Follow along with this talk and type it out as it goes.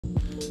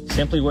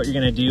Simply what you're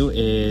gonna do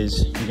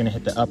is you're gonna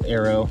hit the up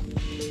arrow,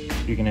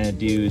 you're gonna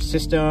do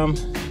system,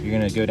 you're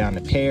gonna go down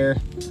to pair,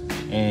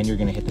 and you're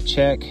gonna hit the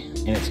check,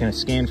 and it's gonna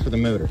scan for the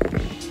motor.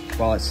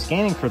 While it's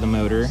scanning for the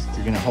motor,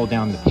 you're gonna hold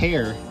down the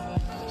pair,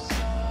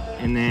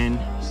 and then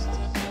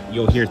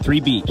you'll hear 3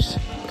 beeps.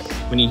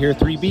 When you hear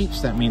 3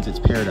 beeps, that means it's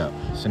paired up.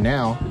 So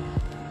now,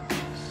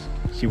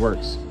 she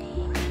works.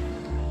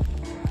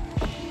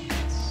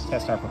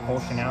 Test our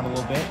propulsion out a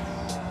little bit.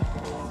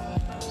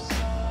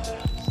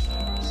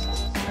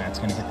 That's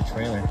gonna hit the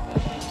trailer.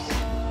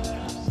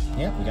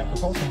 Yeah, we got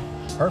propulsion.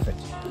 Perfect.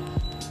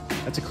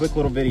 That's a quick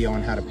little video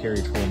on how to pair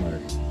your trolling motor.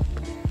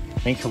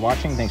 Thanks for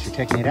watching, thanks for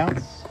checking it out.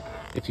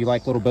 If you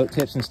like little boat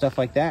tips and stuff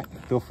like that,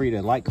 feel free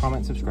to like,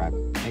 comment, subscribe.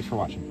 Thanks for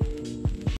watching.